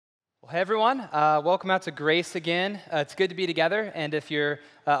Hey everyone, welcome out to Grace again. It's good to be together, and if you're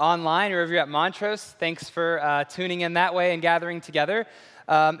online or if you're at Montrose, thanks for tuning in that way and gathering together.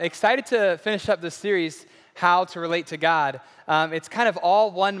 Excited to finish up this series, How to Relate to God. It's kind of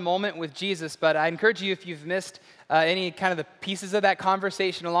all one moment with Jesus, but I encourage you, if you've missed any kind of the pieces of that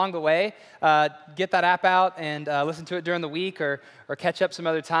conversation along the way, get that app out and listen to it during the week or catch up some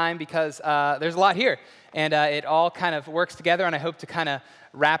other time, because there's a lot here, and it all kind of works together, and I hope to kind of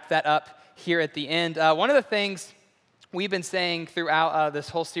wrap that up here at the end. One of the things we've been saying throughout this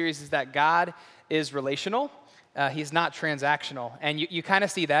whole series is that God is relational. He's not transactional. And you kind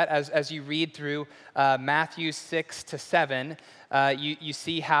of see that as you read through Matthew 6 to 7. You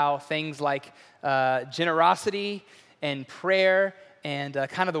see how things like generosity and prayer and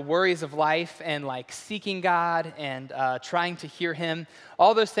kind of the worries of life and like seeking God and trying to hear Him,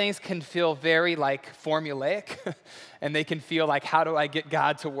 all those things can feel very like formulaic, and they can feel like, how do I get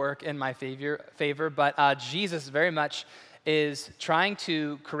God to work in my favor? But Jesus very much is trying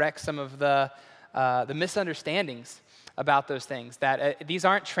to correct some of the misunderstandings about those things, that these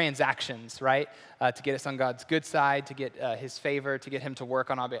aren't transactions, right? To get us on God's good side, to get His favor, to get Him to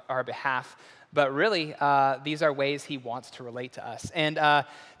work on our behalf. But really, these are ways He wants to relate to us. And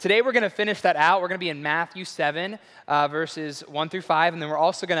today we're going to finish that out. We're going to be in Matthew 7, verses 1 through 5, and then we're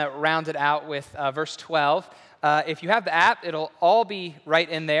also going to round it out with verse 12. If you have the app, it'll all be right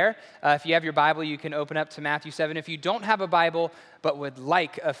in there. If you have your Bible, you can open up to Matthew 7. If you don't have a Bible but would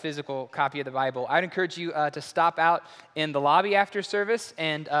like a physical copy of the Bible, I'd encourage you to stop out in the lobby after service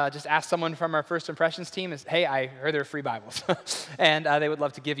and just ask someone from our First Impressions team, hey, I heard there are free Bibles. And they would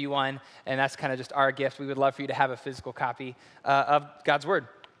love to give you one, and that's kind of just our gift. We would love for you to have a physical copy of God's Word.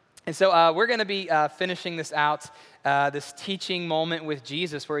 And so we're going to be finishing this out, this teaching moment with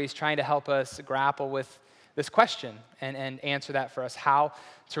Jesus, where He's trying to help us grapple with this question and answer that for us, how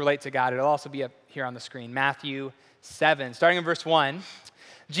to relate to God. It'll also be up here on the screen. Matthew 7, starting in verse 1,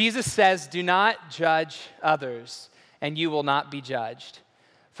 Jesus says, "Do not judge others, and you will not be judged.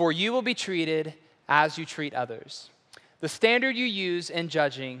 For you will be treated as you treat others. The standard you use in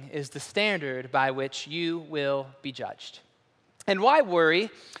judging is the standard by which you will be judged. And why worry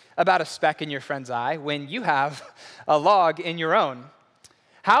about a speck in your friend's eye when you have a log in your own?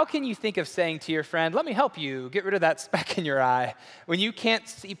 How can you think of saying to your friend, 'Let me help you get rid of that speck in your eye,' when you can't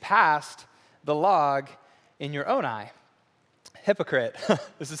see past the log in your own eye? Hypocrite."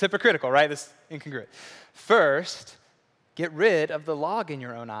 This is hypocritical, right? This is incongruent. "First, get rid of the log in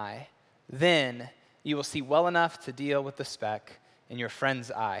your own eye. Then you will see well enough to deal with the speck in your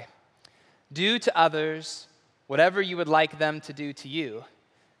friend's eye. Do to others whatever you would like them to do to you.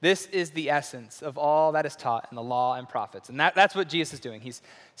 This is the essence of all that is taught in the law and prophets." And that's what Jesus is doing. He's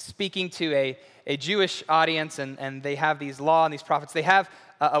speaking to a Jewish audience, and they have these law and these prophets. They have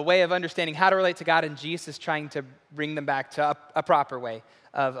a way of understanding how to relate to God, and Jesus is trying to bring them back to a proper way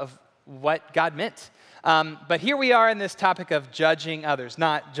of what God meant. But here we are in this topic of judging others,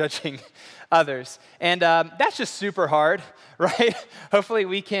 not judging others. And that's just super hard, right? Hopefully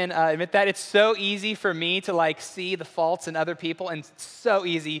we can admit that. It's so easy for me to like see the faults in other people, and so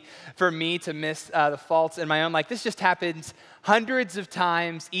easy for me to miss the faults in my own life. This just happens hundreds of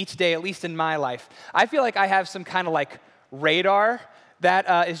times each day, at least in my life. I feel like I have some kind of like radar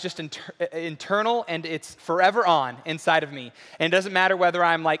that is just internal, and it's forever on inside of me. And it doesn't matter whether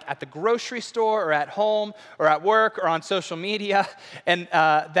I'm like at the grocery store or at home or at work or on social media. And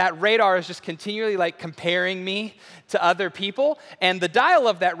that radar is just continually like comparing me to other people. And the dial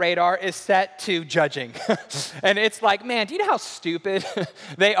of that radar is set to judging. And it's like, man, do you know how stupid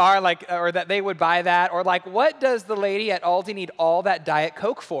they are? Like, or that they would buy that? Or like, what does the lady at Aldi need all that Diet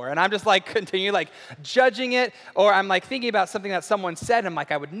Coke for? And I'm just like continue like judging it. Or I'm like thinking about something that someone said, and I'm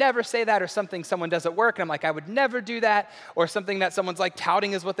like, I would never say that. Or something someone does at work, and I'm like, I would never do that. Or something that someone's like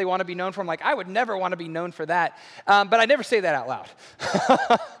touting is what they want to be known for. I'm like, I would never want to be known for that. But I never say that out loud.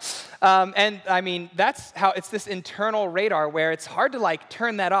 And I mean, that's how it's this internal radar where it's hard to like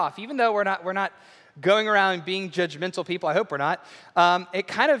turn that off, even though we're not going around being judgmental people. I hope we're not. It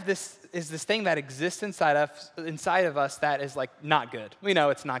kind of this thing that exists inside of us that is like not good. We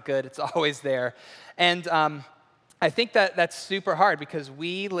know it's not good. It's always there. And I think that's super hard because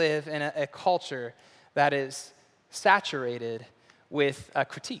we live in a culture that is saturated with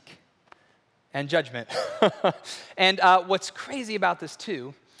critique and judgment. And what's crazy about this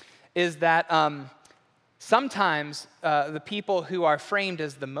too is that sometimes the people who are framed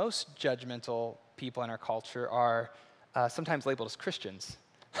as the most judgmental people in our culture are sometimes labeled as Christians.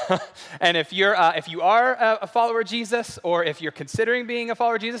 And if you are a follower of Jesus, or if you're considering being a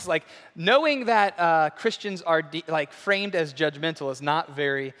follower of Jesus, like knowing that Christians are framed as judgmental is not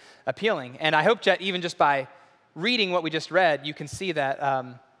very appealing. And I hope that even just by reading what we just read, you can see that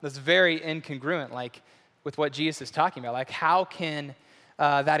that's very incongruent, like with what Jesus is talking about. Like, how can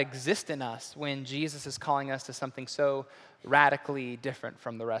that exist in us when Jesus is calling us to something so radically different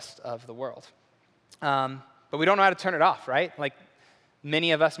from the rest of the world? But we don't know how to turn it off, right? Like,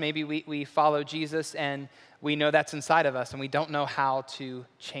 many of us, maybe we follow Jesus and we know that's inside of us and we don't know how to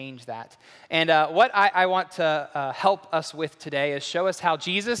change that. And what I want to help us with today is show us how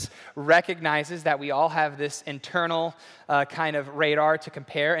Jesus recognizes that we all have this internal kind of radar to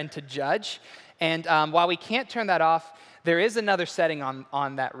compare and to judge. And while we can't turn that off, there is another setting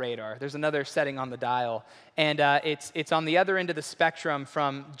on that radar. There's another setting on the dial. And it's on the other end of the spectrum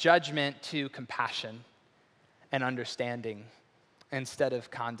from judgment to compassion and understanding instead of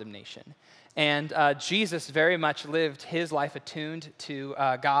condemnation. And Jesus very much lived his life attuned to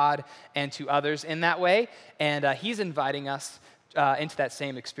God and to others in that way. And he's inviting us into that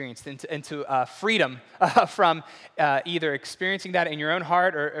same experience, into freedom from either experiencing that in your own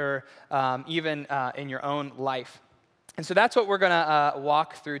heart or even in your own life. And so that's what we're going to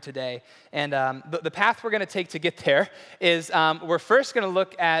walk through today. And the path we're going to take to get there is we're first going to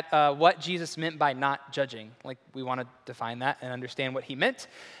look at what Jesus meant by not judging. Like, we want to define that and understand what he meant.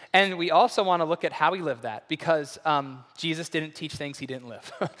 And we also want to look at how he lived that, because Jesus didn't teach things he didn't live,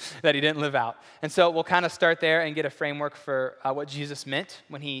 that he didn't live out. And so we'll kind of start there and get a framework for what Jesus meant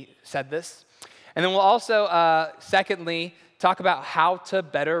when he said this. And then we'll also, secondly, talk about how to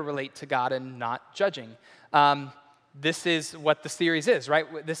better relate to God and not judging. This is what the series is,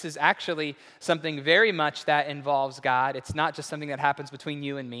 right? This is actually something very much that involves God. It's not just something that happens between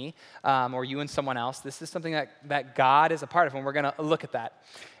you and me or you and someone else. This is something that God is a part of, and we're going to look at that.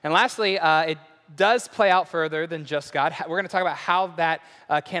 And lastly, it does play out further than just God. We're going to talk about how that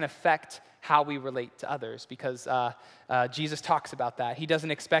can affect how we relate to others, because Jesus talks about that. He doesn't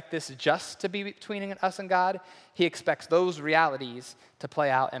expect this just to be between us and God. He expects those realities to play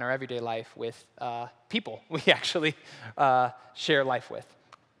out in our everyday life with people we actually share life with.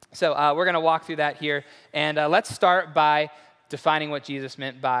 So we're going to walk through that here, and let's start by defining what Jesus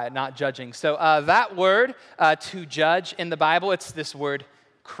meant by not judging. So that word, to judge in the Bible, it's this word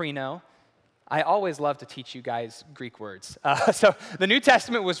krino. I always love to teach you guys Greek words. So the New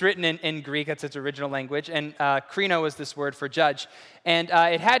Testament was written in Greek, that's its original language, and krino is this word for judge. And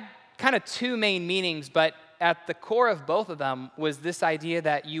it had kind of two main meanings, but at the core of both of them was this idea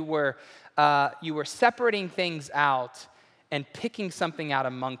that you were separating things out and picking something out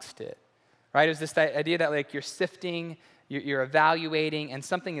amongst it, right? It was this idea that like you're sifting, you're evaluating, and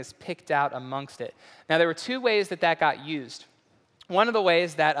something is picked out amongst it. Now, there were two ways that got used. One of the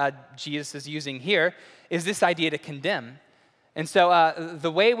ways that Jesus is using here is this idea to condemn. And so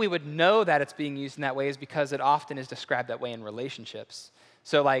the way we would know that it's being used in that way is because it often is described that way in relationships.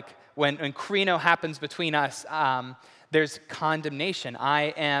 So like when krino happens between us, there's condemnation.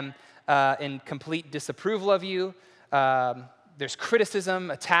 I am in complete disapproval of you. There's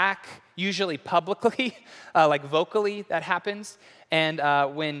criticism, attack, usually publicly, like vocally that happens. And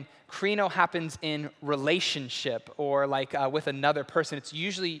when krino happens in relationship or like with another person, it's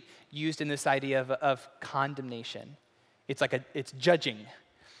usually used in this idea of condemnation. It's judging.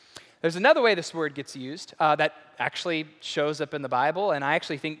 There's another way this word gets used that actually shows up in the Bible, and I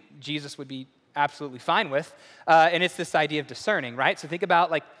actually think Jesus would be absolutely fine with, and it's this idea of discerning, right? So think about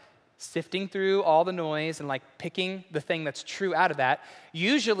like sifting through all the noise and like picking the thing that's true out of that.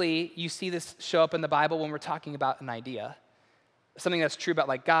 Usually you see this show up in the Bible when we're talking about an idea. Something that's true about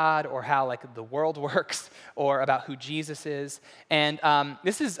like God or how like the world works or about who Jesus is. And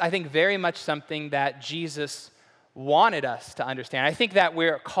this is, I think, very much something that Jesus wanted us to understand. I think that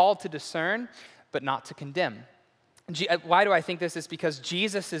we're called to discern, but not to condemn. Why do I think this? Is because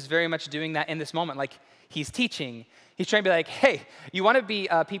Jesus is very much doing that in this moment. Like, he's teaching. He's trying to be like, hey, you want to be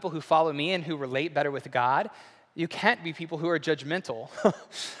people who follow me and who relate better with God? You can't be people who are judgmental.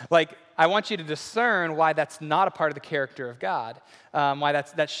 Like, I want you to discern why that's not a part of the character of God, why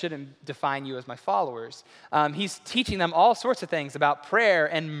that shouldn't define you as my followers. He's teaching them all sorts of things about prayer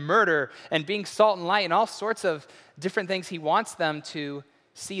and murder and being salt and light and all sorts of different things he wants them to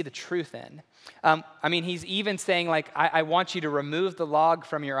see the truth in. He's even saying, like, I want you to remove the log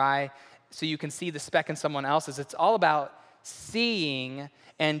from your eye so you can see the speck in someone else's. It's all about seeing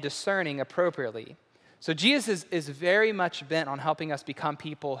and discerning appropriately. So Jesus is very much bent on helping us become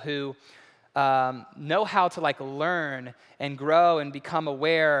people who know how to like learn and grow and become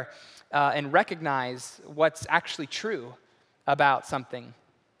aware and recognize what's actually true about something.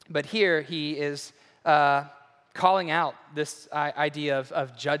 But here he is calling out this idea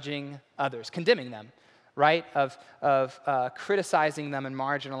of judging others, condemning them, right? Of criticizing them and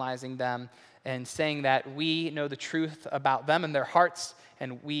marginalizing them and saying that we know the truth about them and their hearts,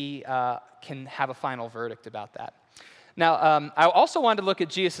 and we can have a final verdict about that. Now, I also wanted to look at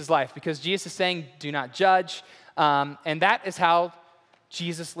Jesus' life because Jesus is saying, do not judge, and that is how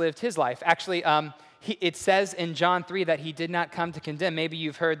Jesus lived his life. Actually, it says in John 3 that he did not come to condemn. Maybe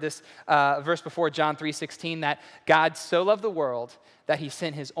you've heard this verse before, John 3:16, that God so loved the world that he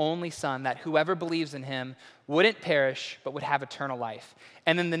sent his only son, that whoever believes in him wouldn't perish, but would have eternal life.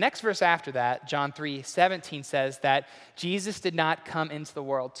 And then the next verse after that, John 3:17, says that Jesus did not come into the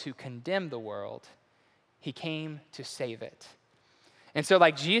world to condemn the world. He came to save it. And so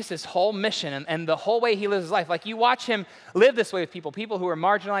like Jesus' whole mission and the whole way he lives his life, like you watch him live this way with people who are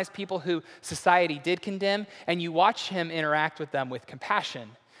marginalized, people who society did condemn, and you watch him interact with them with compassion.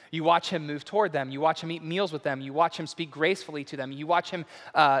 You watch him move toward them. You watch him eat meals with them. You watch him speak gracefully to them. You watch him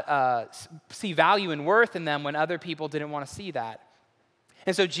see value and worth in them when other people didn't want to see that.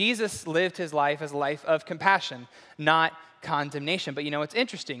 And so Jesus lived his life as a life of compassion, not condemnation. But you know, it's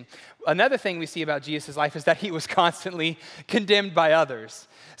interesting. Another thing we see about Jesus' life is that he was constantly condemned by others.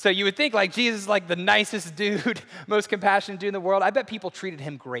 So you would think like Jesus is like the nicest dude, most compassionate dude in the world. I bet people treated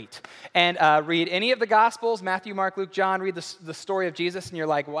him great. And read any of the Gospels, Matthew, Mark, Luke, John, read the story of Jesus, and you're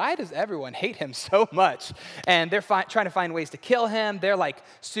like, why does everyone hate him so much? And they're trying to find ways to kill him. They're like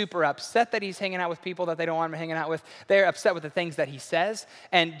super upset that he's hanging out with people that they don't want him hanging out with. They're upset with the things that he says.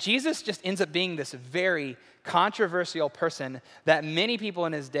 And Jesus just ends up being this very controversial person that many people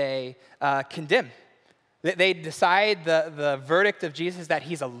in his day condemn. They decide the verdict of Jesus that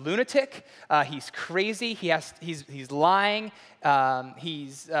he's a lunatic, he's crazy, he's lying,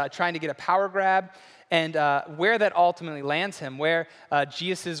 he's trying to get a power grab. And where that ultimately lands him, where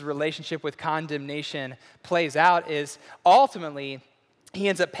Jesus' relationship with condemnation plays out, is ultimately he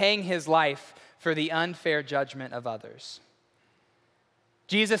ends up paying his life for the unfair judgment of others.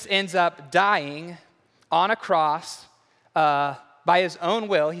 Jesus ends up dying on a cross by his own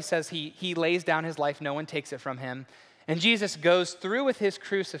will. He says he lays down his life, no one takes it from him. And Jesus goes through with his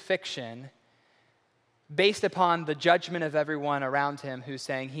crucifixion based upon the judgment of everyone around him who's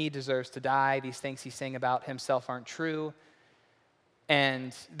saying he deserves to die. These things he's saying about himself aren't true.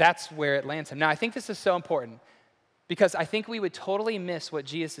 And that's where it lands him. Now, I think this is so important because I think we would totally miss what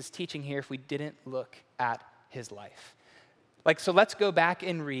Jesus is teaching here if we didn't look at his life. So let's go back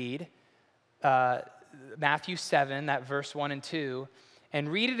and read Matthew 7, that verse 1 and 2, and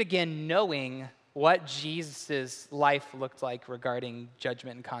read it again knowing what Jesus' life looked like regarding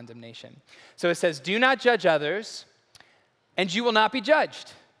judgment and condemnation. So it says, "Do not judge others, and you will not be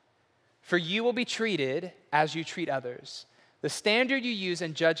judged, for you will be treated as you treat others. The standard you use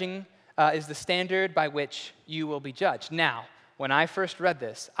in judging is the standard by which you will be judged." Now, when I first read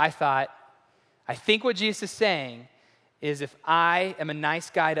this, I think what Jesus is saying is if I am a nice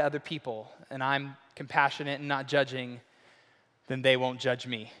guy to other people and I'm compassionate and not judging, then they won't judge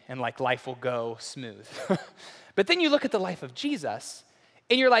me and life will go smooth. But then you look at the life of Jesus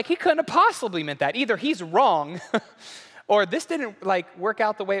and you're like, he couldn't have possibly meant that. Either he's wrong or this didn't work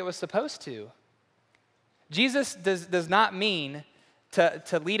out the way it was supposed to. Jesus does not mean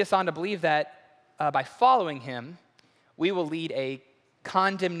to lead us on to believe that by following him, we will lead a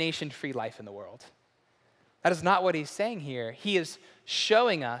condemnation-free life in the world. That is not what he's saying here. He is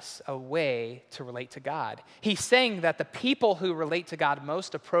showing us a way to relate to God. He's saying that the people who relate to God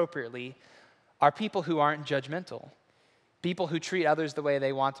most appropriately are people who aren't judgmental, people who treat others the way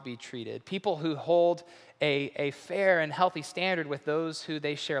they want to be treated, people who hold a fair and healthy standard with those who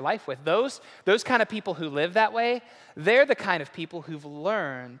they share life with. Those kind of people who live that way, they're the kind of people who've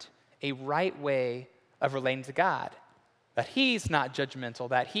learned a right way of relating to God. That he's not judgmental,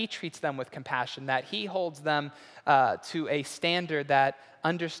 that he treats them with compassion, that he holds them to a standard that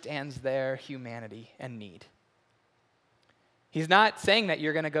understands their humanity and need. He's not saying that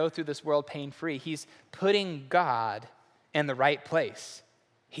you're going to go through this world pain-free. He's putting God in the right place.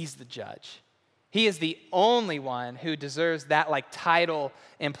 He's the judge. He is the only one who deserves that title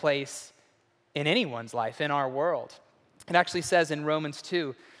and place in anyone's life, in our world. It actually says in Romans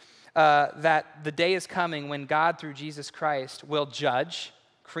 2, that the day is coming when God, through Jesus Christ, will judge,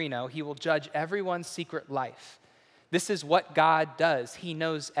 krino, he will judge everyone's secret life. This is what God does. He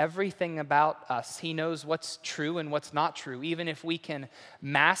knows everything about us. He knows what's true and what's not true. Even if we can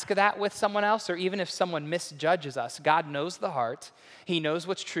mask that with someone else, or even if someone misjudges us, God knows the heart. He knows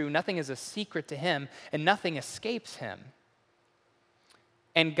what's true. Nothing is a secret to him, and nothing escapes him.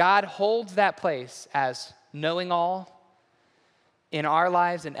 And God holds that place as knowing all, in our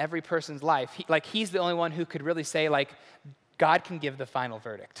lives, in every person's life, he's the only one who could really say, like, God can give the final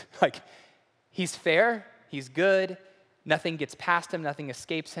verdict. Like, he's fair, he's good, nothing gets past him, nothing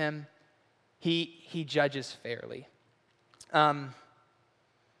escapes him. He judges fairly. And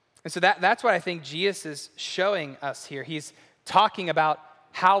so that's what I think Jesus is showing us here. He's talking about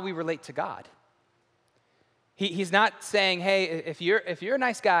how we relate to God. He's not saying, hey, if you're a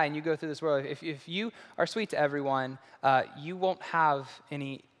nice guy and you go through this world, if you are sweet to everyone, you won't have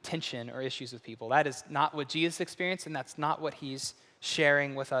any tension or issues with people. That is not what Jesus experienced, and that's not what he's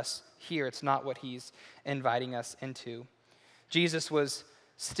sharing with us here. It's not what he's inviting us into. Jesus was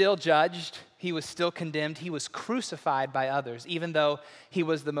still judged. He was still condemned. He was crucified by others, even though he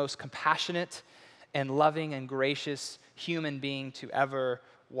was the most compassionate and loving and gracious human being to ever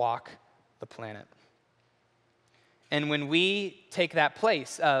walk the planet. And when we take that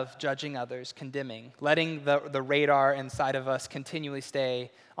place of judging others, condemning, letting the radar inside of us continually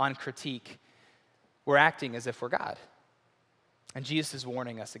stay on critique, we're acting as if we're God. And Jesus is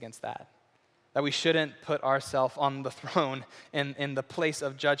warning us against that we shouldn't put ourselves on the throne in the place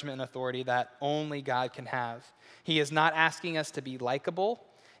of judgment and authority that only God can have. He is not asking us to be likable.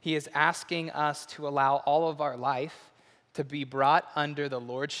 He is asking us to allow all of our life to be brought under the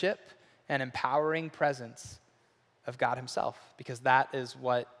lordship and empowering presence of God himself, because that is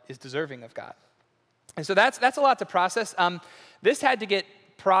what is deserving of God. And so that's a lot to process. This had to get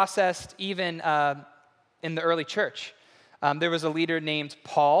processed even in the early church. There was a leader named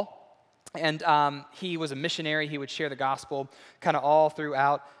Paul, and he was a missionary. He would share the gospel kind of all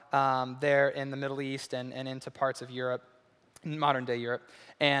throughout there in the Middle East and into parts of Europe, modern-day Europe.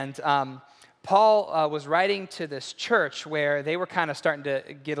 And Paul was writing to this church where they were kind of starting to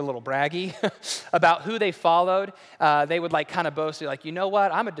get a little braggy about who they followed. They would like kind of boast, like, you know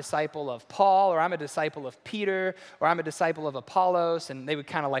what, I'm a disciple of Paul, or I'm a disciple of Peter, or I'm a disciple of Apollos, and they would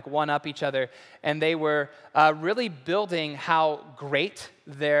kind of like one-up each other. And they were really building how great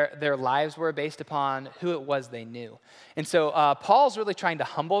their lives were based upon who it was they knew. And so Paul's really trying to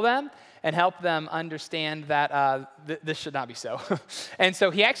humble them and help them understand that this should not be so. And so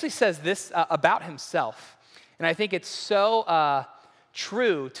he actually says this about himself. And I think it's so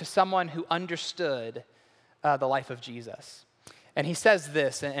true to someone who understood the life of Jesus. And he says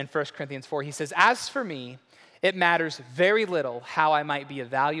this in 1 Corinthians 4. He says, "As for me, it matters very little how I might be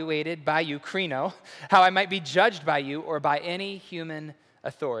evaluated by you, krino, how I might be judged by you or by any human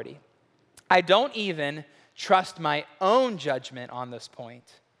authority. I don't even trust my own judgment on this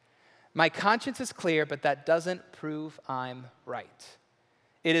point. My conscience is clear, but that doesn't prove I'm right.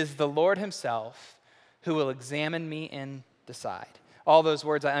 It is the Lord himself who will examine me and decide." All those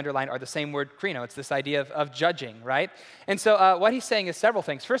words I underlined are the same word, krino. It's this idea of judging, right? And so what he's saying is several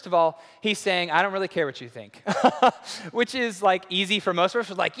things. First of all, he's saying, I don't really care what you think, which is like easy for most of us.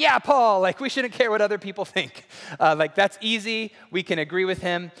 We're like, yeah, Paul, like we shouldn't care what other people think. Like that's easy. We can agree with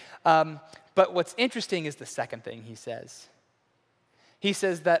him. But what's interesting is the second thing he says. He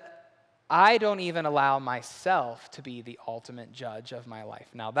says that I don't even allow myself to be the ultimate judge of my life.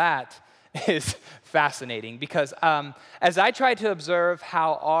 Now that is fascinating because as I try to observe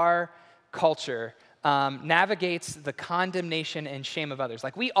how our culture navigates the condemnation and shame of others,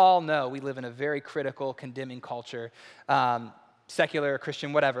 like we all know we live in a very critical, condemning culture, secular,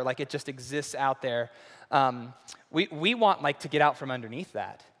 Christian, whatever, like it just exists out there. We want like to get out from underneath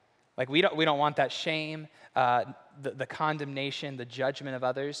that. Like we don't want that shame, the condemnation, the judgment of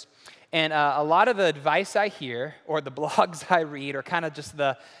others. And a lot of the advice I hear or the blogs I read or kind of just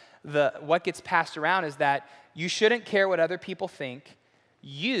the what gets passed around is that you shouldn't care what other people think.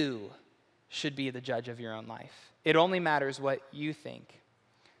 You should be the judge of your own life. It only matters what you think.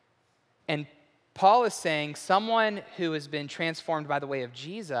 And Paul is saying someone who has been transformed by the way of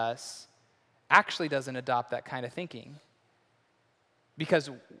Jesus actually doesn't adopt that kind of thinking.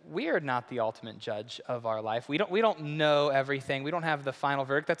 Because we are not the ultimate judge of our life. We don't know everything. We don't have the final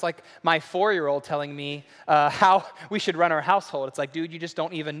verdict. That's like my 4-year-old telling me how we should run our household. It's like, dude, you just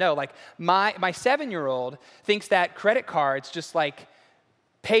don't even know. Like my 7-year-old thinks that credit cards just like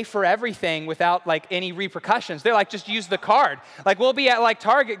pay for everything without like any repercussions. They're like, just use the card. Like we'll be at like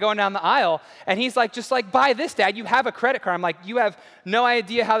Target going down the aisle and he's like, just like buy this, Dad, you have a credit card. I'm like, you have no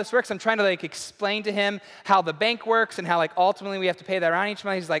idea how this works. I'm trying to like explain to him how the bank works and how like ultimately we have to pay that around each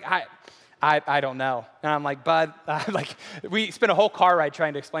month. He's like, I don't know. And I'm like, bud, like we spent a whole car ride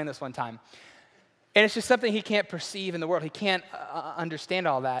trying to explain this one time. And it's just something he can't perceive in the world. He can't understand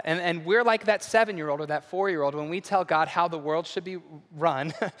all that. And we're like that 7-year-old or that 4-year-old when we tell God how the world should be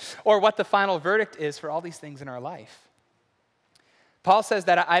run or what the final verdict is for all these things in our life. Paul says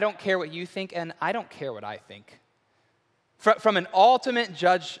that I don't care what you think and I don't care what I think. From an ultimate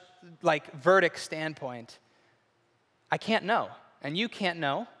judge, verdict standpoint, I can't know, and you can't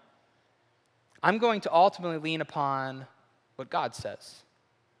know. I'm going to ultimately lean upon what God says,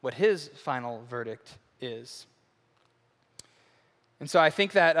 what his final verdict is. And so I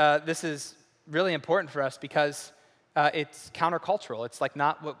think that this is really important for us because it's countercultural. It's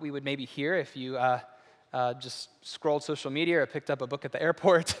not what we would maybe hear if you just scrolled social media or picked up a book at the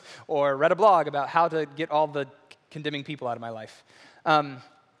airport or read a blog about how to get all the condemning people out of my life. A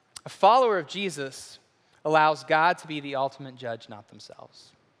follower of Jesus allows God to be the ultimate judge, not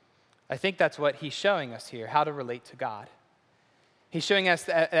themselves. I think that's what he's showing us here, how to relate to God. He's showing us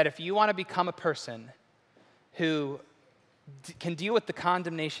that if you want to become a person who can deal with the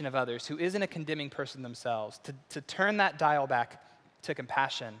condemnation of others, who isn't a condemning person themselves, to turn that dial back to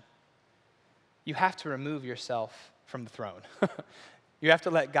compassion, you have to remove yourself from the throne. You have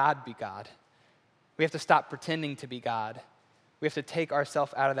to let God be God. We have to stop pretending to be God. We have to take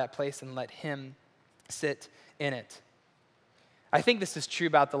ourselves out of that place and let him sit in it. I think this is true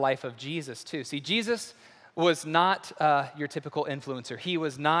about the life of Jesus too. See, Jesus was not your typical influencer. He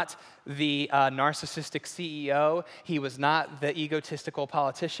was not the narcissistic CEO. He was not the egotistical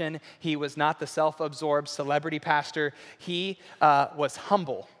politician. He was not the self-absorbed celebrity pastor. He was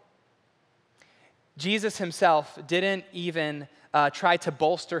humble. Jesus himself didn't even try to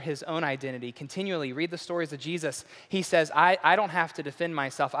bolster his own identity. Continually read the stories of Jesus. He says, I don't have to defend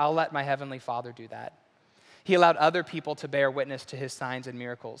myself. I'll let my heavenly Father do that. He allowed other people to bear witness to his signs and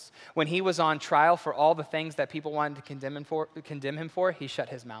miracles. When he was on trial for all the things that people wanted to condemn him for, he shut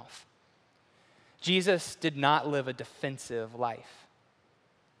his mouth. Jesus did not live a defensive life.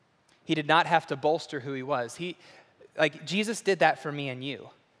 He did not have to bolster who he was. Jesus did that for me and you.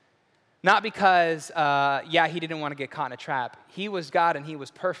 Not because, he didn't want to get caught in a trap. He was God and he was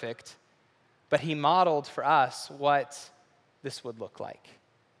perfect, but he modeled for us what this would look like.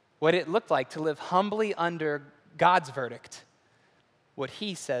 What it looked like to live humbly under God's verdict, what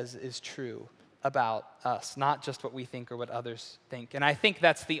he says is true about us, not just what we think or what others think. And I think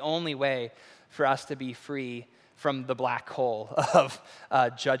that's the only way for us to be free from the black hole of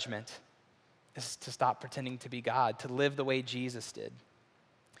judgment, is to stop pretending to be God, to live the way Jesus did.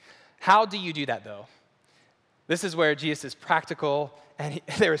 How do you do that, though? This is where Jesus is practical, and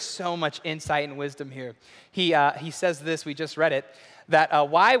there is so much insight and wisdom here. He says this, we just read it, that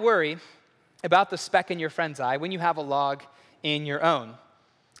why worry about the speck in your friend's eye when you have a log in your own?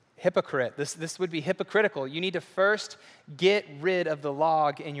 Hypocrite. This would be hypocritical. You need to first get rid of the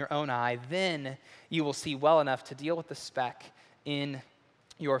log in your own eye, then you will see well enough to deal with the speck in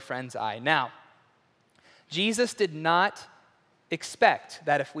your friend's eye. Now, Jesus did not expect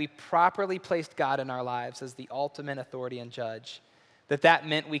that if we properly placed God in our lives as the ultimate authority and judge, that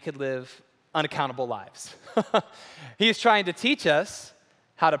meant we could live unaccountable lives. He's trying to teach us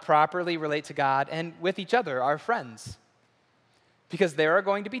how to properly relate to God and with each other, our friends. Because there are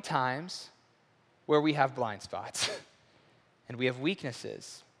going to be times where we have blind spots, and we have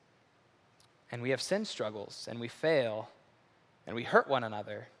weaknesses, and we have sin struggles, and we fail, and we hurt one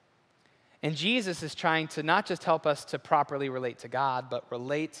another. And Jesus is trying to not just help us to properly relate to God, but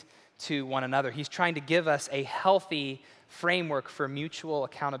relate to one another. He's trying to give us a healthy framework for mutual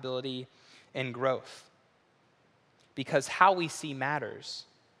accountability and growth. Because how we see matters.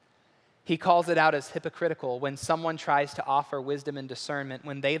 He calls it out as hypocritical when someone tries to offer wisdom and discernment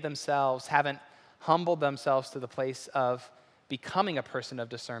when they themselves haven't humbled themselves to the place of becoming a person of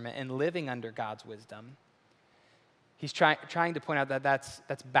discernment and living under God's wisdom. He's trying to point out that that's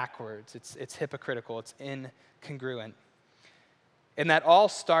backwards. It's hypocritical. It's incongruent. And that all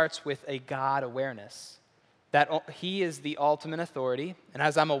starts with a God awareness, that he is the ultimate authority, and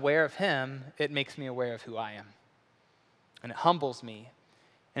as I'm aware of him, it makes me aware of who I am. And it humbles me.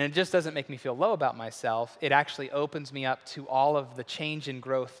 And it just doesn't make me feel low about myself. It actually opens me up to all of the change and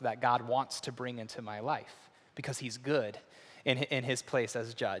growth that God wants to bring into my life because he's good in his place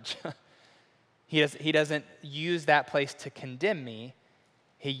as judge. He doesn't use that place to condemn me.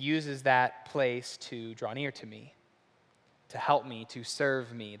 He uses that place to draw near to me, to help me, to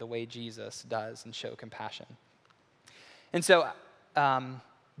serve me the way Jesus does and show compassion. And so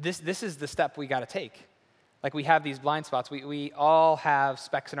this is the step we got to take. Like we have these blind spots. We all have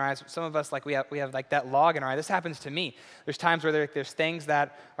specks in our eyes. Some of us, we have like that log in our eye. This happens to me. There's times where there's things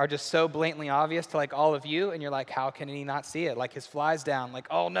that are just so blatantly obvious to like all of you, and you're like, how can he not see it? Like his fly's down. Like,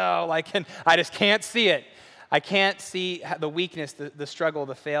 oh no, and I just can't see it. I can't see the weakness, the struggle,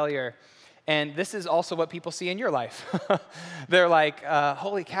 the failure. And this is also what people see in your life. They're like,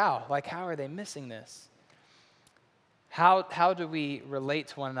 holy cow, how are they missing this? How do we relate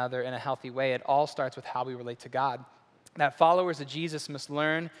to one another in a healthy way? It all starts with how we relate to God. that followers of Jesus must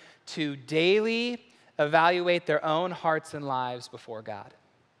learn to daily evaluate their own hearts and lives before God.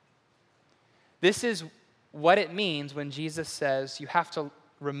 This is what it means when Jesus says you have to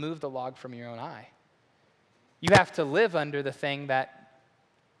remove the log from your own eye. You have to live under the thing that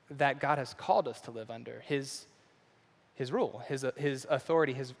God has called us to live under, his rule, his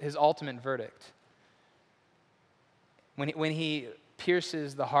authority, his ultimate verdict. When he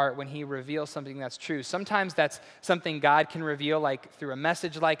pierces the heart, when he reveals something that's true, sometimes that's something God can reveal like through a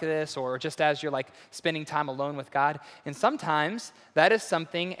message like this, or just as you're like spending time alone with God. And sometimes that is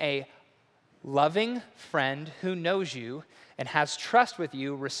something a loving friend who knows you and has trust with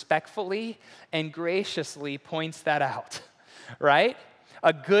you respectfully and graciously points that out, right?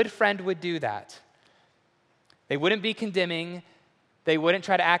 A good friend would do that. They wouldn't be condemning. They wouldn't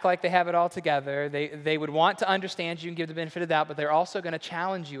try to act like they have it all together. They would want to understand you and give the benefit of the doubt, but they're also going to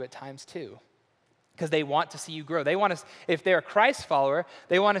challenge you at times too, because they want to see you grow. They want to, if they're a Christ follower,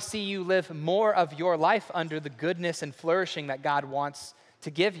 they want to see you live more of your life under the goodness and flourishing that God wants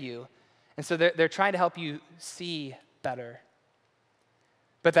to give you. And so they're trying to help you see better.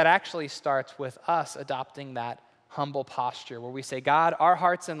 But that actually starts with us adopting that humble posture where we say, God, our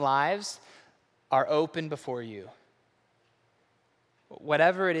hearts and lives are open before you.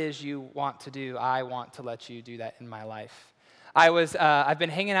 Whatever it is you want to do, I want to let you do that in my life. I've been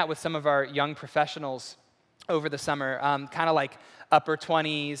hanging out with some of our young professionals over the summer, kind of like upper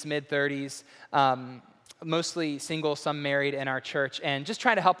 20s, mid 30s, mostly single, some married in our church, and just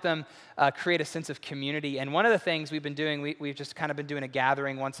trying to help them create a sense of community. And one of the things we've been doing, we've just kind of been doing a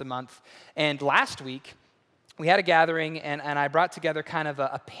gathering once a month. And last week, we had a gathering, and I brought together kind of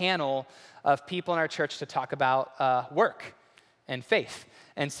a panel of people in our church to talk about work and faith.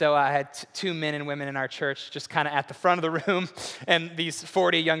 And so I had two men and women in our church just kind of at the front of the room, and these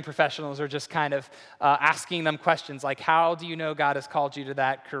 40 young professionals are just kind of asking them questions like, how do you know God has called you to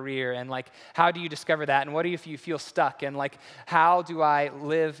that career? And like, how do you discover that? And what if you feel stuck? And like, how do I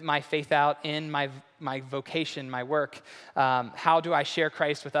live my faith out in my vocation, my work? How do I share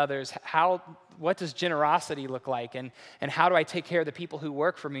Christ with others? What does generosity look like? And how do I take care of the people who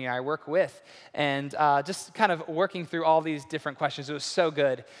work for me, I work with? And just kind of working through all these different questions. It was so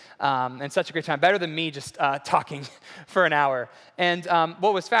good and such a great time. Better than me just talking for an hour. And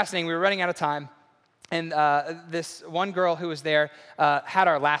what was fascinating, we were running out of time. And this one girl who was there had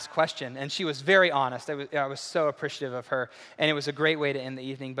our last question, and she was very honest. I was so appreciative of her, and it was a great way to end the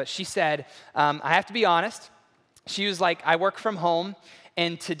evening. But she said, I have to be honest. She was like, I work from home,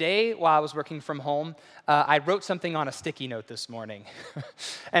 and today, while I was working from home, I wrote something on a sticky note this morning.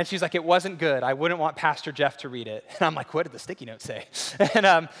 And she's like, it wasn't good. I wouldn't want Pastor Jeff to read it. And I'm like, what did the sticky note say?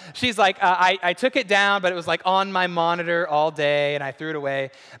 And she's like, I took it down, but it was like on my monitor all day, and I threw it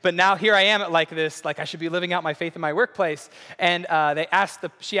away. But now here I am at like this, like I should be living out my faith in my workplace. And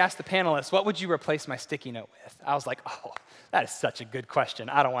she asked the panelists, what would you replace my sticky note with? I was like, oh, that is such a good question.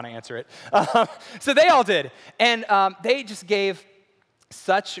 I don't want to answer it. So they all did. And they just gave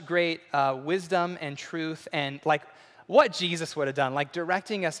such great wisdom and truth and like what Jesus would have done, like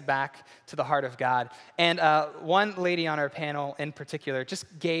directing us back to the heart of God. And one lady on our panel in particular just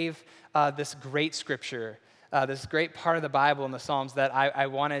gave this great scripture, this great part of the Bible in the Psalms that I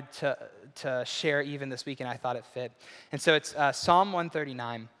wanted to share even this week, and I thought it fit. And so it's Psalm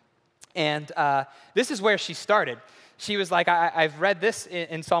 139. And this is where she started. She was like, I've read this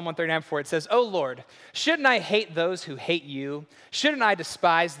in Psalm 139 before. It says, oh Lord, shouldn't I hate those who hate you? Shouldn't I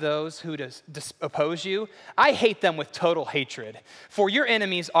despise those who oppose you? I hate them with total hatred, for your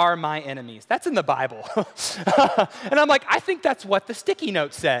enemies are my enemies. That's in the Bible. And I'm like, I think that's what the sticky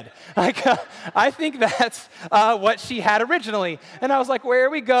note said. Like, I think that's what she had originally. And I was like, where are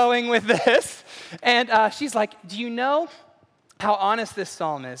we going with this? And she's like, do you know how honest this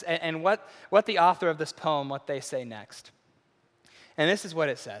psalm is, and what the author of this poem, what they say next? And this is what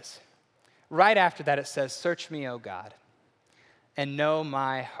it says. Right after that, it says, search me, O God, and know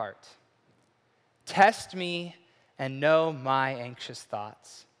my heart. Test me and know my anxious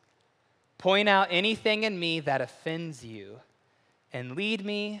thoughts. Point out anything in me that offends you, and lead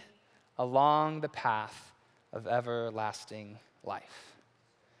me along the path of everlasting life.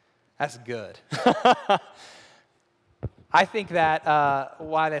 That's good. I think that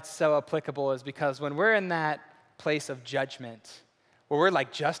why that's so applicable is because when we're in that place of judgment, where we're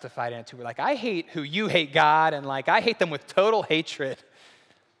like justified in it too, we're like, I hate who you hate, God, and like I hate them with total hatred.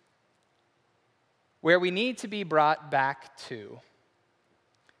 Where we need to be brought back to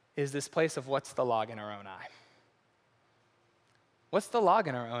is this place of what's the log in our own eye? What's the log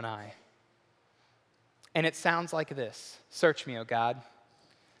in our own eye? And it sounds like this. Search me, O God.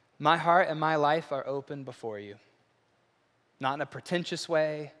 My heart and my life are open before you. not in a pretentious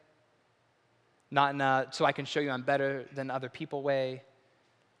way, not in a so I can show you I'm better than other people way.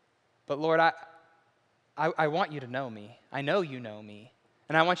 But Lord, I want you to know me. I know you know me.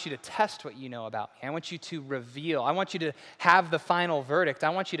 And I want you to test what you know about me. I want you to reveal. I want you to have the final verdict. I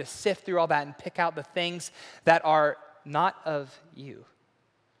want you to sift through all that and pick out the things that are not of you.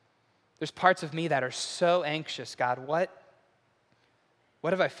 There's parts of me that are so anxious, God. What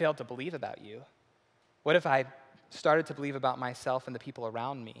have I failed to believe about you? What have I started to believe about myself and the people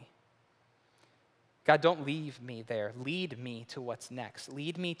around me? God, don't leave me there. Lead me to what's next.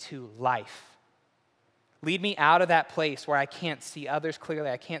 Lead me to life. Lead me out of that place where I can't see others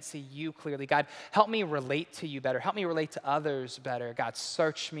clearly. I can't see you clearly. God, help me relate to you better. Help me relate to others better. God,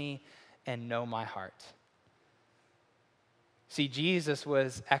 search me and know my heart. See, Jesus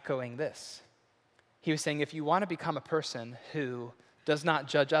was echoing this. He was saying, if you want to become a person who does not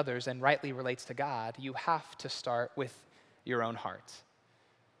judge others and rightly relates to God, you have to start with your own heart,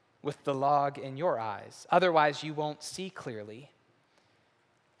 with the log in your eyes. Otherwise, you won't see clearly.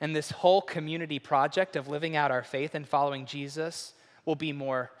 And this whole community project of living out our faith and following Jesus will be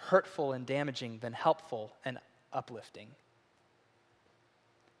more hurtful and damaging than helpful and uplifting.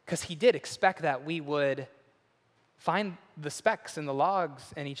 Because he did expect that we would find the specks and the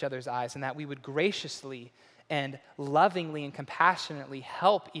logs in each other's eyes and that we would graciously and lovingly and compassionately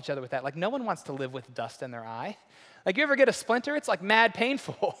help each other with that. Like, no one wants to live with dust in their eye. Like, you ever get a splinter? It's like mad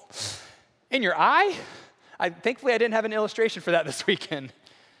painful. In your eye? Thankfully, I didn't have an illustration for that this weekend.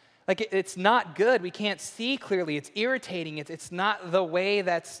 Like, it's not good. We can't see clearly. It's irritating. It's not the way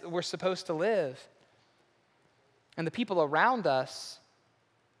that we're supposed to live. And the people around us,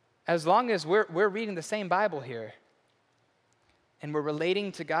 as long as we're reading the same Bible here, and we're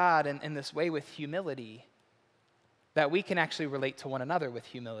relating to God in this way with humility, that we can actually relate to one another with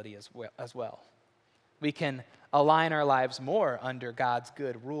humility as well. We can align our lives more under God's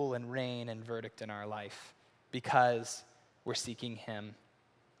good rule and reign and verdict in our life because we're seeking him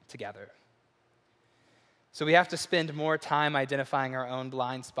together. So we have to spend more time identifying our own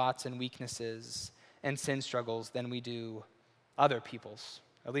blind spots and weaknesses and sin struggles than we do other people's.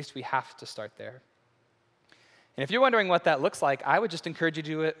 At least we have to start there. And if you're wondering what that looks like, I would just encourage you to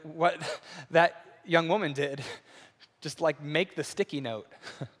do what that young woman did. Just like make the sticky note.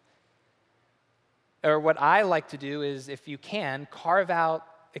 Or what I like to do is, if you can, carve out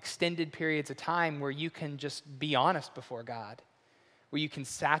extended periods of time where you can just be honest before God, where you can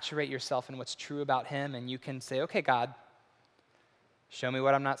saturate yourself in what's true about him, and you can say, okay, God, show me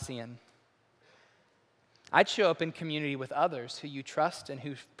what I'm not seeing. I'd show up in community with others who you trust and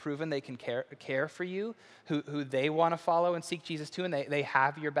who've proven they can care for you, who they want to follow and seek Jesus to, and they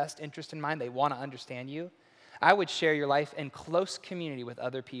have your best interest in mind. They want to understand you. I would share your life in close community with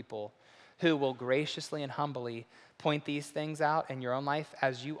other people who will graciously and humbly point these things out in your own life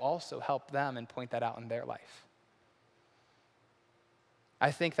as you also help them and point that out in their life.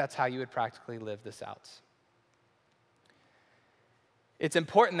 I think that's how you would practically live this out. It's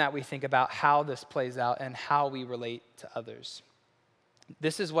important that we think about how this plays out and how we relate to others.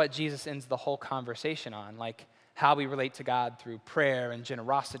 This is what Jesus ends the whole conversation on, like how we relate to God through prayer and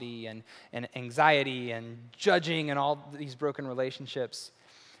generosity and anxiety and judging and all these broken relationships.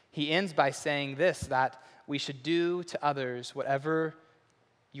 He ends by saying this, that we should do to others whatever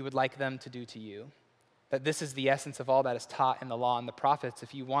you would like them to do to you. That this is the essence of all that is taught in the law and the prophets.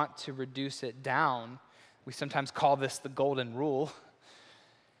 If you want to reduce it down, we sometimes call this the golden rule.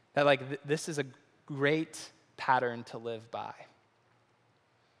 That this is a great pattern to live by.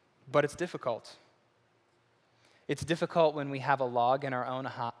 But it's difficult. It's difficult when we have a log in our own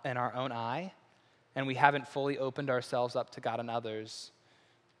eye and we haven't fully opened ourselves up to God and others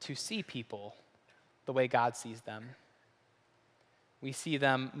to see people the way God sees them. We see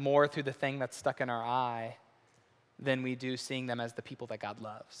them more through the thing that's stuck in our eye than we do seeing them as the people that God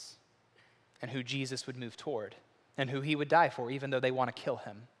loves and who Jesus would move toward and who he would die for, even though they want to kill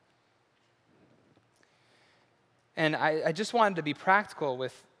him. And I just wanted to be practical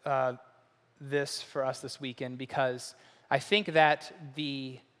with this for us this weekend, because I think that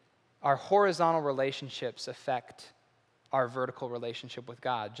our horizontal relationships affect our vertical relationship with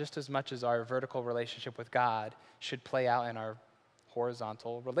God just as much as our vertical relationship with God should play out in our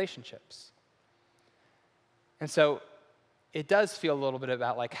horizontal relationships. And so it does feel a little bit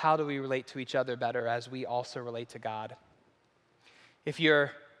about how do we relate to each other better as we also relate to God. If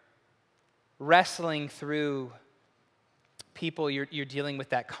you're wrestling through people you're dealing with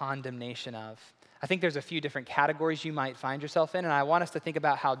that condemnation of, I think there's a few different categories you might find yourself in, and I want us to think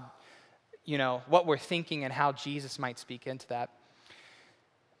about how, what we're thinking and how Jesus might speak into that.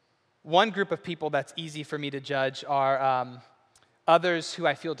 One group of people that's easy for me to judge are others who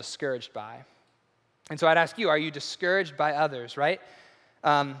I feel discouraged by. And so I'd ask you, are you discouraged by others, right?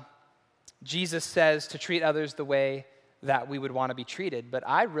 Jesus says to treat others the way that we would want to be treated, but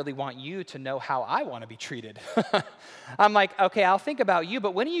I really want you to know how I want to be treated. I'm like, okay, I'll think about you,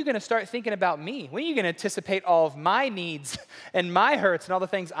 but when are you going to start thinking about me? When are you going to anticipate all of my needs and my hurts and all the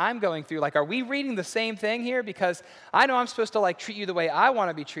things I'm going through? Like, are we reading the same thing here? Because I know I'm supposed to like treat you the way I want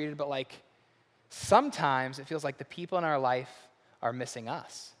to be treated, but like sometimes it feels like the people in our life are missing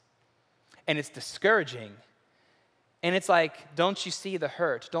us. And it's discouraging. And it's like, don't you see the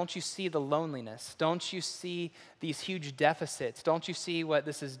hurt? Don't you see the loneliness? Don't you see these huge deficits? Don't you see what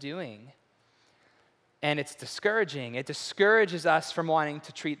this is doing? And it's discouraging. It discourages us from wanting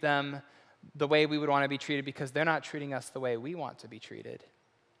to treat them the way we would want to be treated because they're not treating us the way we want to be treated.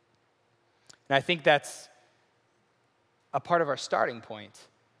 And I think that's a part of our starting point.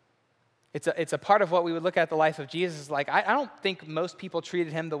 It's a part of what we would look at the life of Jesus like. I don't think most people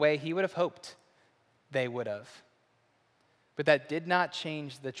treated him the way he would have hoped they would have. But that did not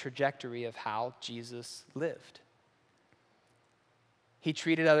change the trajectory of how Jesus lived. He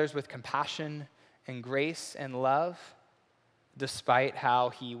treated others with compassion and grace and love despite how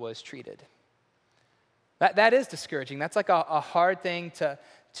he was treated. That is discouraging. That's like a hard thing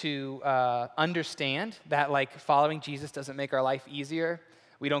to understand, that like following Jesus doesn't make our life easier.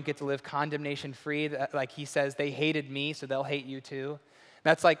 We don't get to live condemnation free. Like he says, they hated me, so they'll hate you too.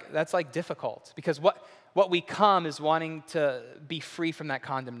 That's like difficult because what we come is wanting to be free from that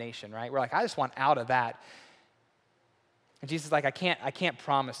condemnation, right? We're like, I just want out of that. And Jesus is like, I can't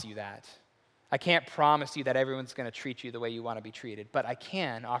promise you that. I can't promise you that everyone's going to treat you the way you want to be treated, but I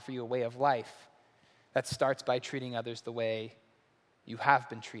can offer you a way of life that starts by treating others the way you have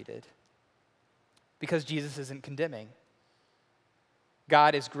been treated. Because Jesus isn't condemning.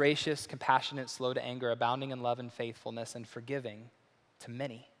 God is gracious, compassionate, slow to anger, abounding in love and faithfulness, and forgiving to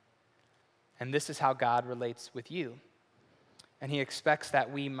many. And this is how God relates with you. And he expects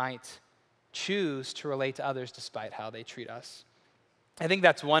that we might choose to relate to others despite how they treat us. I think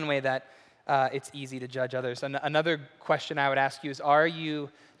that's one way that it's easy to judge others. Another question I would ask you is, are you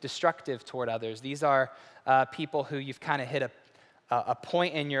destructive toward others? These are people who you've kind of hit a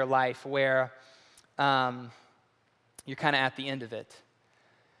point in your life where you're kind of at the end of it.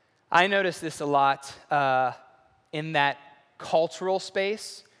 I notice this a lot in that cultural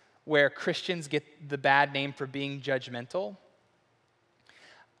space where Christians get the bad name for being judgmental.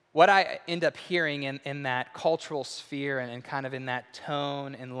 What I end up hearing in that cultural sphere and kind of in that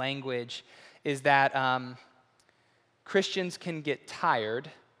tone and language is that Christians can get tired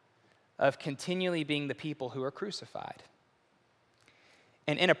of continually being the people who are crucified.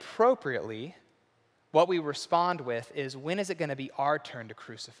 And inappropriately, what we respond with is, when is it going to be our turn to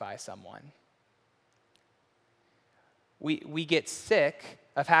crucify someone? We get sick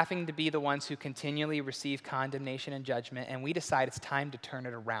of having to be the ones who continually receive condemnation and judgment, and we decide it's time to turn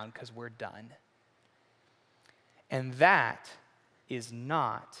it around because we're done. And that is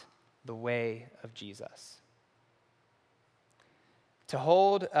not the way of Jesus. To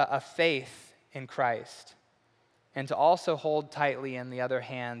hold a faith in Christ, and to also hold tightly in the other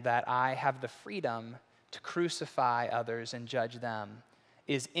hand that I have the freedom to crucify others and judge them,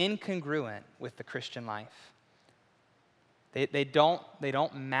 is incongruent with the Christian life. They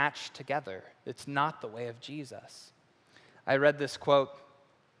don't match together. It's not the way of Jesus. I read this quote.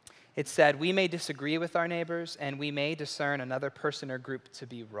 It said, "We may disagree with our neighbors, and we may discern another person or group to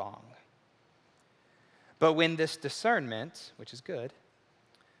be wrong. But when this discernment, which is good,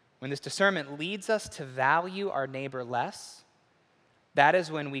 when this discernment leads us to value our neighbor less, that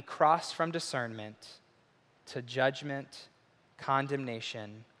is when we cross from discernment to judgment,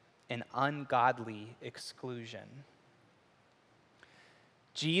 condemnation, and ungodly exclusion."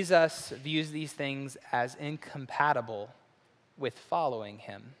 Jesus views these things as incompatible with following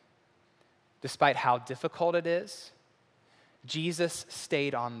him. Despite how difficult it is, Jesus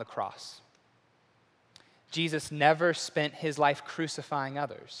stayed on the cross. Jesus never spent his life crucifying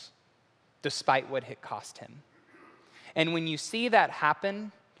others, despite what it cost him. And when you see that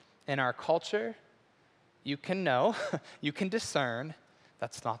happen in our culture, you can know, you can discern,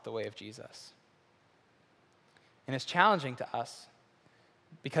 that's not the way of Jesus. And it's challenging to us,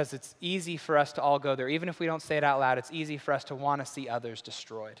 because it's easy for us to all go there. Even if we don't say it out loud, it's easy for us to want to see others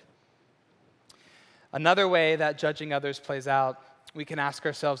destroyed. Another way that judging others plays out, we can ask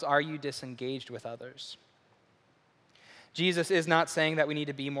ourselves, are you disengaged with others? Jesus is not saying that we need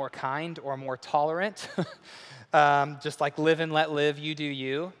to be more kind or more tolerant, just like live and let live, you do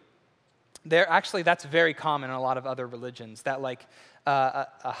you. Actually, that's very common in a lot of other religions, that like a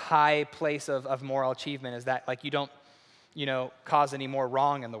high place of moral achievement is that like you don't cause any more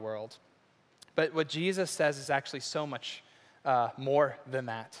wrong in the world. But what Jesus says is actually so much more than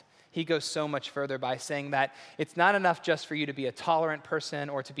that. He goes so much further by saying that it's not enough just for you to be a tolerant person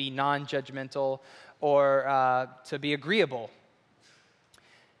or to be non-judgmental or to be agreeable.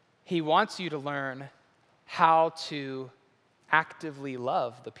 He wants you to learn how to actively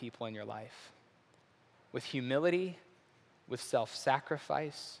love the people in your life with humility, with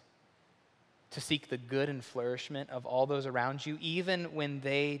self-sacrifice, to seek the good and flourishment of all those around you, even when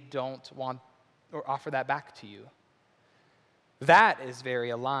they don't want or offer that back to you. That is very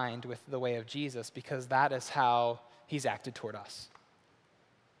aligned with the way of Jesus because that is how he's acted toward us.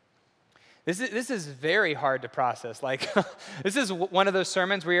 This is very hard to process. Like, this is one of those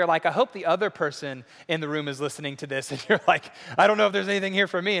sermons where you're like, I hope the other person in the room is listening to this, and you're like, I don't know if there's anything here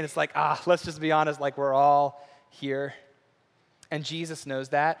for me. And it's like, let's just be honest, like we're all here. And Jesus knows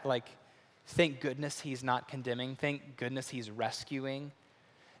that. Like, thank goodness he's not condemning. Thank goodness he's rescuing.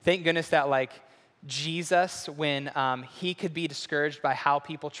 Thank goodness that, like, Jesus, when he could be discouraged by how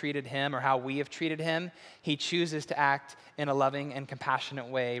people treated him or how we have treated him, he chooses to act in a loving and compassionate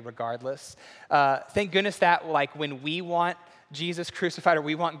way regardless. Thank goodness that, like, when we want Jesus crucified or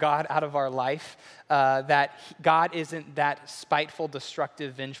we want God out of our life, that God isn't that spiteful,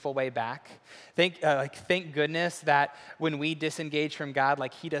 destructive, vengeful way back. Thank goodness that when we disengage from God,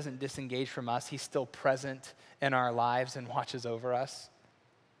 like, he doesn't disengage from us. He's still present in our lives and watches over us.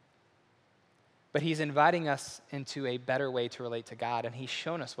 But he's inviting us into a better way to relate to God, and he's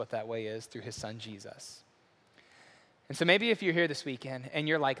shown us what that way is through his son, Jesus. And so maybe if you're here this weekend and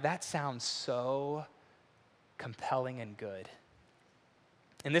you're like, that sounds so compelling and good,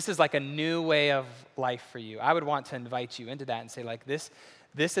 and this is like a new way of life for you, I would want to invite you into that and say, like, this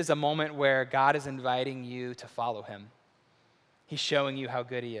is a moment where God is inviting you to follow him. He's showing you how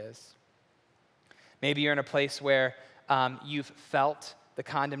good he is. Maybe you're in a place where you've felt the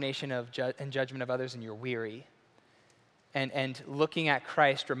condemnation and judgment of others, and you're weary. And looking at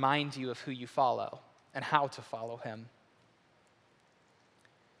Christ reminds you of who you follow and how to follow him.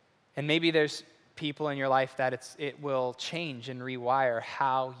 And maybe there's people in your life that it will change and rewire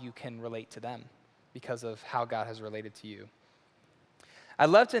how you can relate to them because of how God has related to you. I'd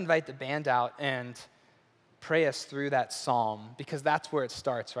love to invite the band out and pray us through that psalm because that's where it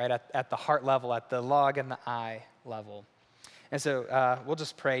starts, right? At the heart level, at the log and the I level. And so we'll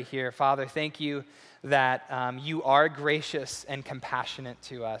just pray here. Father, thank you that you are gracious and compassionate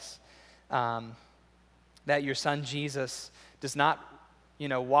to us, that your son Jesus does not,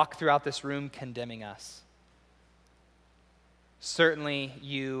 walk throughout this room condemning us. Certainly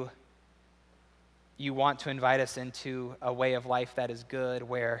you want to invite us into a way of life that is good,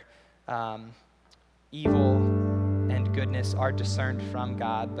 where evil and goodness are discerned from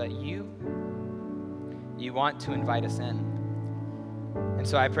God, but you want to invite us in. And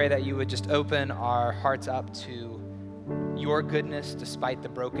so I pray that you would just open our hearts up to your goodness despite the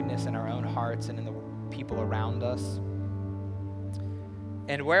brokenness in our own hearts and in the people around us.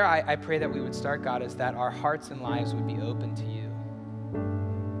 And where I pray that we would start, God, is that our hearts and lives would be open to you.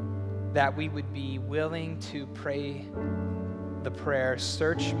 That we would be willing to pray the prayer,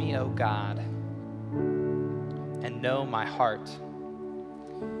 search me, O God, and know my heart.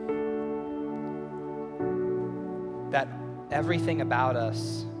 That everything about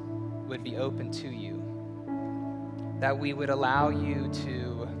us would be open to you, that we would allow you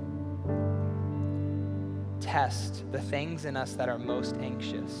to test the things in us that are most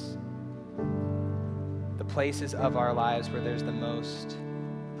anxious, the places of our lives where there's the most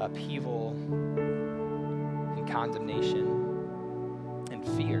upheaval and condemnation and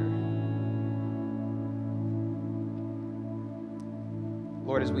fear.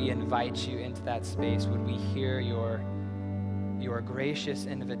 Lord, as we invite you into that space, would we hear your gracious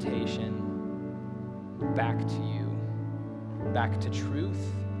invitation back to you, back to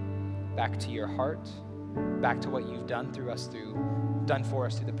truth, back to your heart, back to what you've done for us through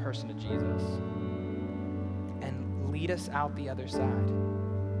the person of Jesus, and lead us out the other side.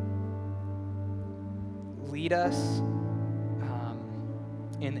 Lead us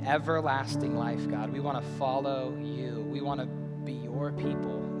in everlasting life, God. We want to follow you. We want to be your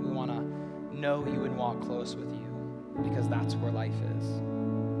people. We want to know you and walk close with you, because that's where life is.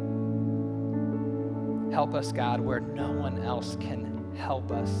 Help us, God, where no one else can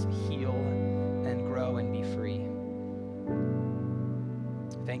help us heal and grow and be free.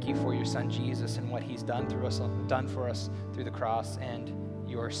 Thank you for your son Jesus and what he's done for us through the cross, and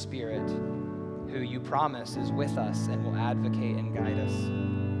your Spirit, who you promise is with us and will advocate and guide us.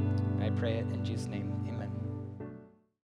 I pray it in Jesus' name.